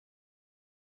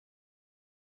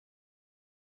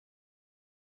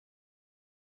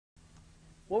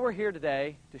Well, we're here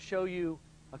today to show you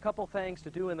a couple things to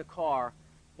do in the car,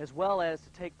 as well as to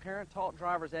take parent-taught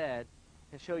driver's ed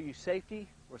and show you safety,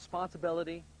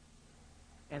 responsibility,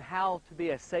 and how to be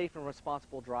a safe and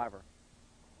responsible driver.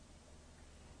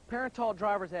 Parent-taught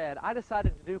driver's ed, I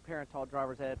decided to do parent-taught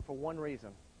driver's ed for one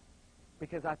reason,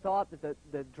 because I thought that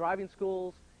the driving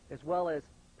schools as well as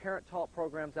parent-taught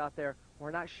programs out there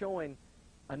were not showing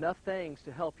enough things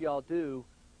to help y'all do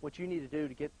what you need to do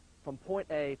to get from point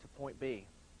A to point B.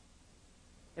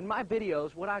 In my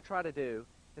videos, what I try to do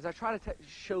is I try to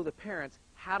show the parents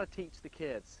how to teach the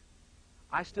kids.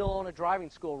 I still own a driving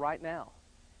school right now.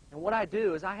 And what I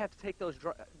do is I have to take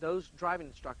those driving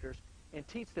instructors and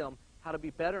teach them how to be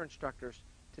better instructors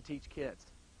to teach kids.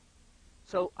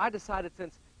 So I decided,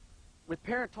 since with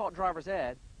parent-taught driver's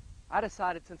ed, I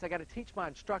decided since I got to teach my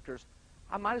instructors,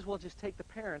 I might as well just take the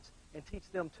parents and teach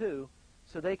them too,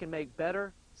 so they can make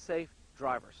better, safe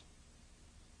drivers.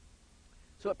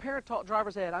 So at Parent-Taught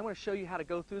Driver's Ed, I'm going to show you how to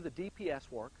go through the DPS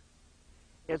work,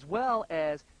 as well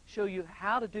as show you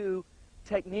how to do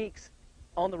techniques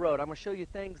on the road. I'm going to show you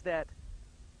things that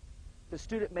the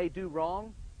student may do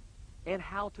wrong and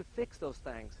how to fix those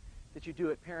things that you do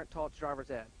at Parent-Taught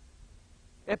Driver's Ed.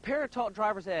 At Parent-Taught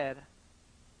Driver's Ed,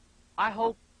 I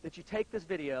hope that you take this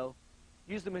video,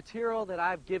 use the material that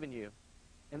I've given you,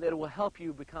 and that it will help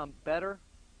you become better,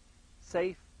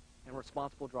 safe, and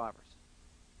responsible drivers.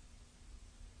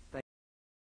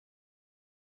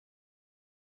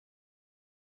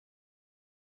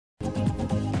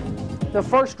 The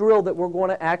first drill that we're going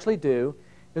to actually do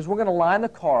is we're going to line the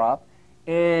car up,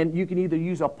 and you can either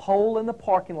use a pole in the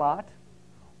parking lot,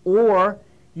 or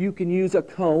you can use a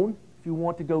cone if you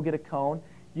want to go get a cone.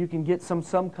 You can get some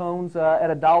cones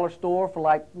at a dollar store for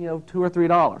like, $2 or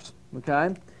 $3.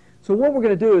 Okay? So what we're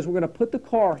going to do is we're going to put the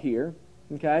car here,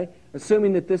 okay,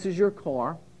 assuming that this is your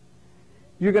car.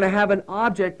 You're going to have an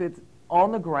object that's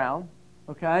on the ground,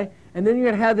 okay, and then you're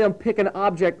going to have them pick an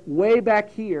object way back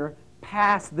here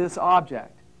past this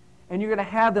object. And you're going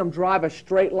to have them drive a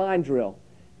straight line drill.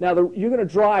 Now, you're going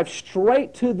to drive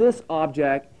straight to this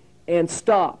object and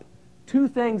stop. Two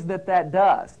things that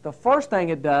does. The first thing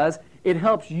it does, it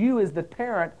helps you as the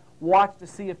parent watch to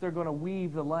see if they're going to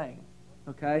weave the lane.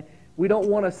 Okay? We don't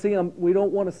want to see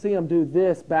them do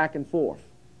this back and forth.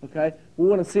 Okay? We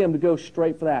want to see them to go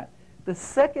straight for that. The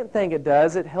second thing it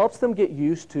does, it helps them get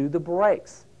used to the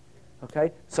brakes.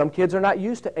 Okay? Some kids are not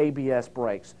used to ABS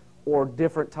brakes or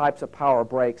different types of power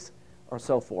brakes or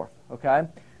so forth. Okay?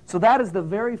 So that is the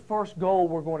very first goal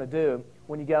we're going to do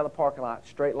when you get out of the parking lot,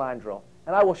 straight line drill.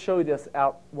 And I will show you this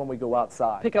out when we go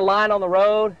outside. Pick a line on the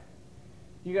road.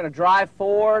 You're going to drive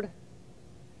forward.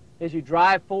 As you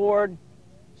drive forward,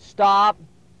 stop.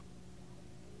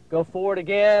 Go forward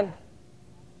again.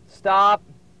 Stop.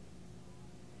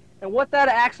 And what that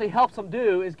actually helps them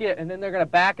do is and then they're going to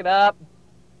back it up.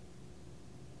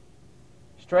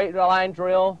 Straight line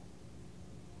drill.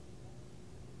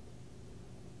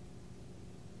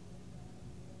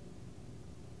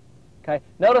 Okay,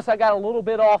 notice I got a little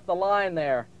bit off the line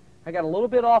there.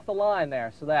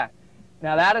 So that.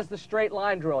 Now that is the straight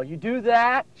line drill. You do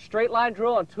that straight line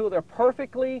drill until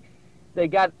they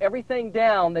got everything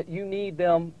down that you need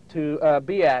them to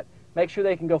be at. Make sure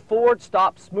they can go forward,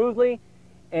 stop smoothly,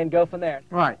 and go from there.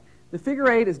 Right. The figure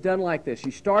eight is done like this. You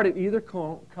start at either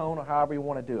cone or however you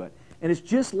want to do it. And it's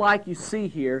just like you see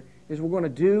here, is we're going to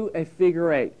do a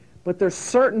figure eight. But there's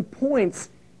certain points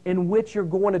in which you're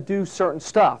going to do certain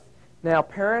stuff. Now,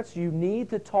 parents, you need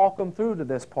to talk them through to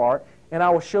this part, and I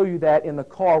will show you that in the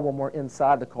car when we're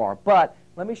inside the car. But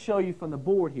let me show you from the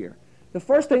board here. The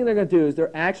first thing they're going to do is they're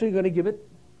actually going to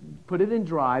put it in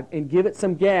drive and give it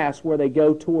some gas where they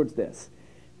go towards this.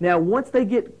 Now, once they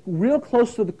get real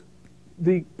close to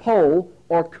the pole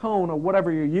or cone or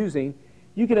whatever you're using,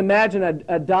 you can imagine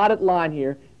a dotted line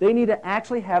here. They need to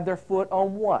actually have their foot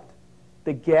on what?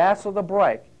 The gas or the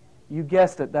brake. You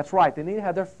guessed it, that's right. They need to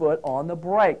have their foot on the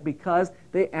brake because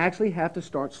they actually have to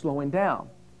start slowing down.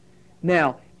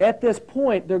 Now, at this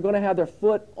point, they're going to have their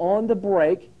foot on the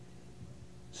brake,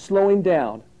 slowing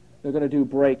down. They're going to do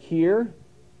brake here,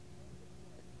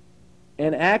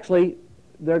 and actually,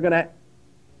 they're going to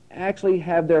actually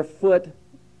have their foot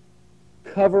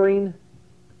covering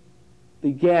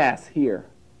the gas here.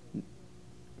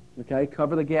 Okay,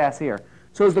 cover the gas here.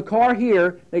 So as the car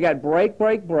here, they got brake,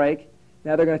 brake, brake.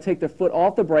 Now they're going to take their foot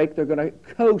off the brake. They're going to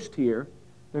coast here.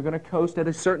 They're going to coast at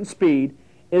a certain speed.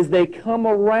 As they come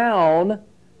around,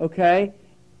 okay,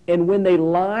 and when they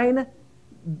line,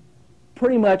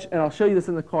 pretty much, and I'll show you this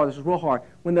in the car, this is real hard,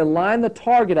 when they line the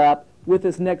target up with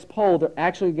this next pole, they're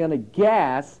actually going to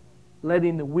gas,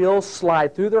 letting the wheels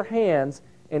slide through their hands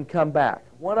and come back.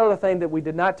 One other thing that we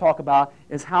did not talk about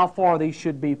is how far these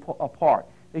should be apart.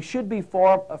 They should be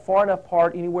far enough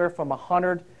apart, anywhere from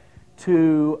 100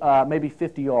 to maybe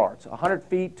 50 yards, 100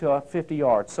 feet to 50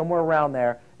 yards, somewhere around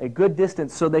there, a good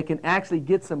distance so they can actually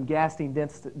get some gasting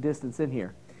distance in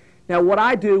here. Now, what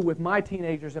I do with my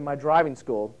teenagers in my driving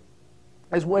school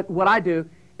is what I do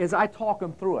is I talk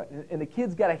them through it. And the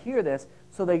kids got to hear this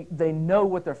so they know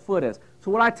what their foot is.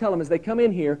 So what I tell them is they come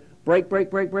in here, brake,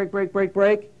 brake, brake, brake, brake, brake,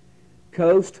 brake,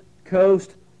 coast,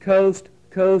 coast, coast,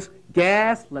 coast,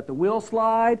 gas, let the wheel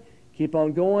slide, keep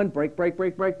on going, brake, brake,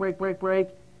 brake, brake, brake, brake, brake,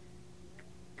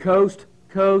 coast,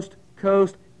 coast,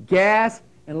 coast, gas,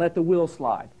 and let the wheel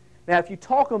slide. Now, if you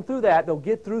talk them through that, they'll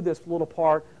get through this little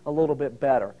part a little bit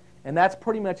better. And that's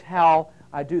pretty much how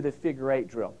I do the figure-8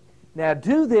 drill. Now,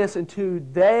 do this until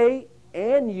they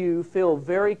and you feel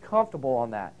very comfortable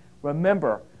on that.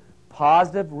 Remember,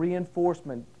 positive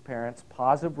reinforcement, parents,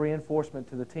 positive reinforcement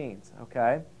to the teens,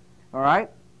 okay? All right?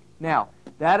 Now,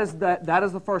 that is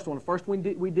the first one. The first one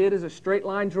we did is a straight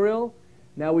line drill.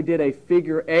 Now we did a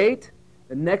figure-8.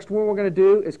 The next one we're going to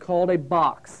do is called a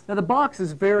box. Now, the box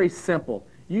is very simple.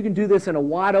 You can do this in a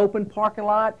wide open parking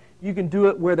lot. You can do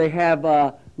it where they have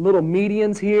little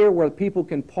medians here where people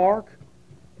can park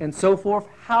and so forth.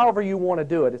 However you want to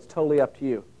do it, it's totally up to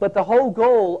you. But the whole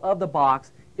goal of the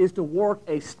box is to work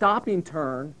a stopping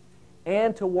turn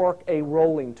and to work a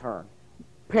rolling turn.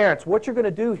 Parents, what you're going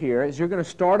to do here is you're going to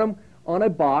start them on a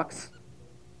box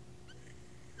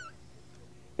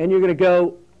and you're going to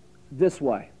go this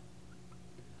way.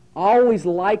 I always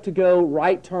like to go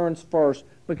right turns first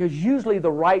because usually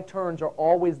the right turns are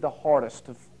always the hardest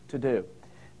to do.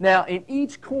 Now, in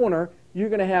each corner, you're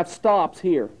going to have stops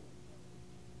here.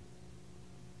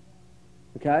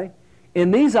 Okay?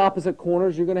 In these opposite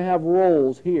corners, you're going to have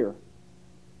rolls here.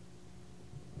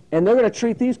 And they're going to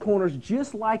treat these corners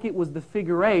just like it was the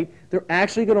figure-8. They're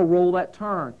actually going to roll that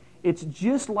turn. It's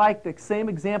just like the same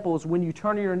example as when you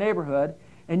turn in your neighborhood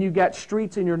and you've got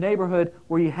streets in your neighborhood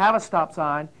where you have a stop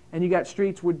sign and you got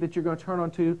streets that you're going to turn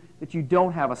onto that you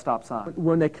don't have a stop sign.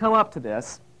 When they come up to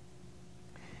this,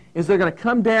 is they're going to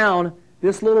come down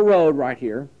this little road right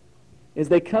here. As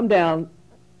they come down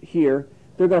here,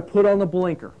 they're going to put on the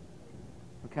blinker.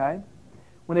 Okay?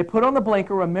 When they put on the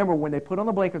blinker, remember, when they put on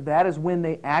the blinker, that is when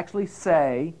they actually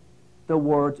say the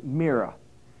words mirror.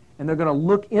 And they're going to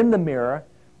look in the mirror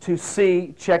to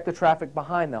check the traffic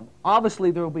behind them.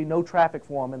 Obviously, there will be no traffic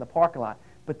for them in the parking lot,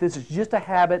 but this is just a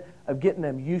habit of getting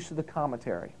them used to the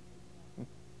commentary.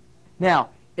 Now,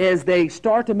 as they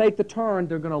start to make the turn,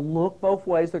 they're going to look both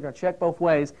ways, they're going to check both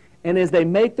ways, and as they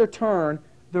make their turn,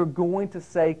 they're going to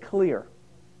say clear.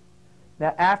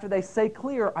 Now, after they say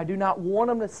clear, I do not want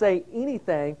them to say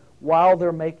anything while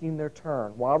they're making their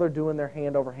turn, while they're doing their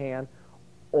hand over hand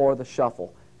or the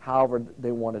shuffle, however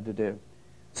they wanted to do.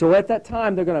 So at that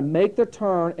time, they're going to make their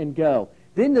turn and go.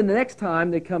 Then the next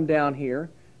time they come down here,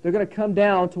 they're going to come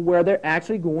down to where they're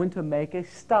actually going to make a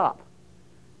stop.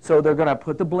 So they're going to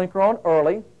put the blinker on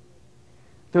early.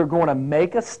 They're going to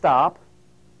make a stop.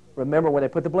 Remember, when they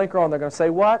put the blinker on, they're going to say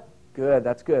what? Good,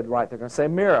 that's good, right. They're going to say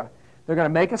mirror. They're going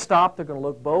to make a stop. They're going to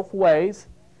look both ways.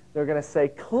 They're going to say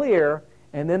clear,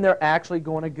 and then they're actually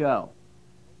going to go.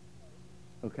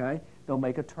 Okay? They'll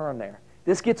make a turn there.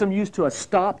 This gets them used to a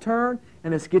stop turn,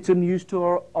 and this gets them used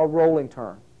to a rolling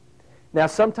turn. Now,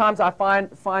 sometimes I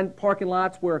find parking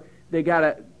lots where they got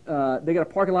a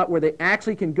parking lot where they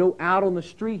actually can go out on the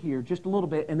street here just a little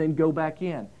bit and then go back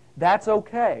in. That's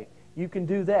okay. You can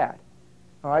do that.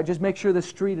 All right, just make sure the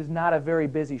street is not a very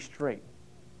busy street.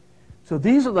 So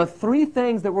these are the 3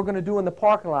 things that we're going to do in the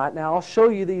parking lot. Now, I'll show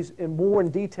you these more in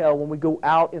detail when we go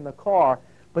out in the car.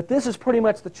 But this is pretty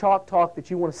much the chalk talk that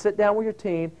you want to sit down with your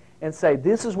teen and say,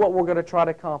 this is what we're going to try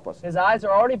to accomplish. His eyes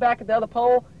are already back at the other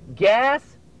pole.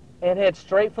 Gas and head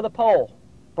straight for the pole.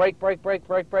 Brake, brake, brake,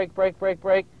 brake, brake, brake, brake,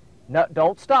 brake. No,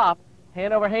 don't stop.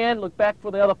 Hand over hand, look back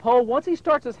for the other pole. Once he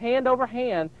starts his hand over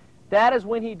hand, that is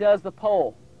when he does the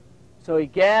pole. So he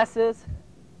gasses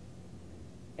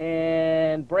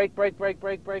and brake, brake, brake,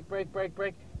 brake, brake, brake, brake,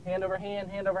 brake. Hand over hand,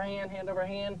 hand over hand, hand over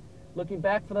hand. Looking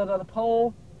back for that other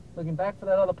pole, looking back for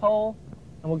that other pole,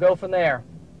 and we'll go from there.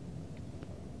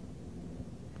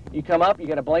 You come up, you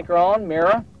get a blinker on,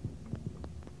 mirror.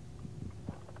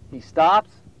 He stops,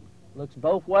 looks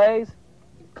both ways,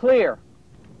 clear.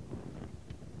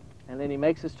 And then he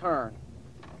makes his turn.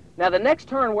 Now the next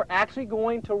turn, we're actually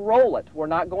going to roll it. We're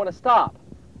not going to stop.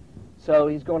 So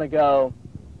he's going to go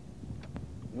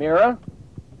mirror.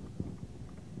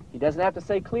 He doesn't have to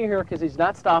say clear here because he's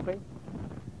not stopping.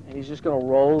 And he's just going to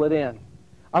roll it in.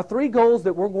 Our 3 goals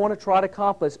that we're going to try to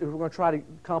accomplish is we're going to try to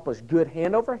accomplish good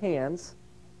hand over hands.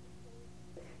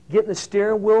 getting the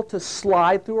steering wheel to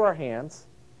slide through our hands,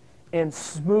 and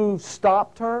smooth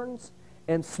stop turns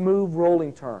and smooth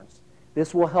rolling turns.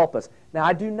 This will help us. Now,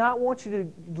 I do not want you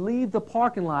to leave the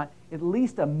parking lot at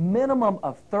least a minimum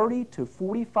of 30 to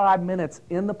 45 minutes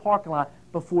in the parking lot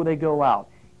before they go out.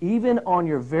 Even on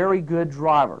your very good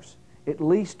drivers, at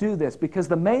least do this, because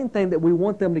the main thing that we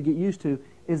want them to get used to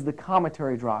is the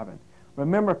commentary driving.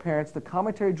 Remember, parents, the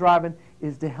commentary driving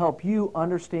is to help you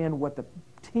understand what the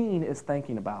teen is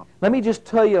thinking about. Let me just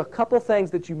tell you a couple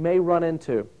things that you may run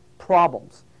into.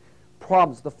 Problems.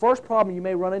 The first problem you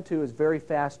may run into is very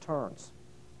fast turns.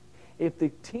 If the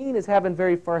teen is having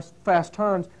very fast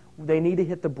turns, they need to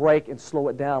hit the brake and slow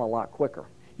it down a lot quicker.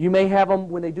 You may have them,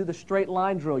 when they do the straight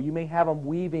line drill, you may have them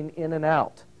weaving in and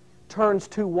out. Turns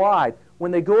too wide. When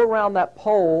they go around that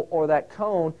pole or that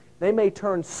cone, they may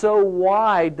turn so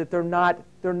wide that they're not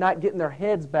getting their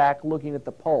heads back looking at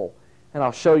the pole. And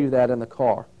I'll show you that in the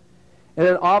car. And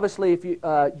then obviously if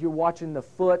you're watching the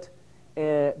foot,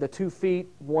 the 2 feet,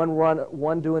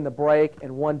 one doing the brake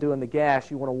and one doing the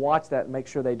gas, you want to watch that and make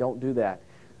sure they don't do that.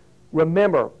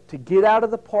 Remember, to get out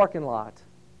of the parking lot,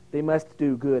 they must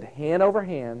do good hand over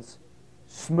hands,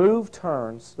 smooth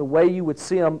turns, the way you would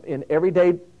see them in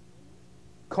everyday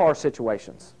car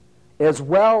situations, as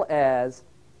well as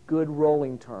good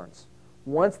rolling turns.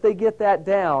 Once they get that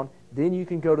down, then you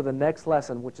can go to the next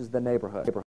lesson, which is the neighborhood.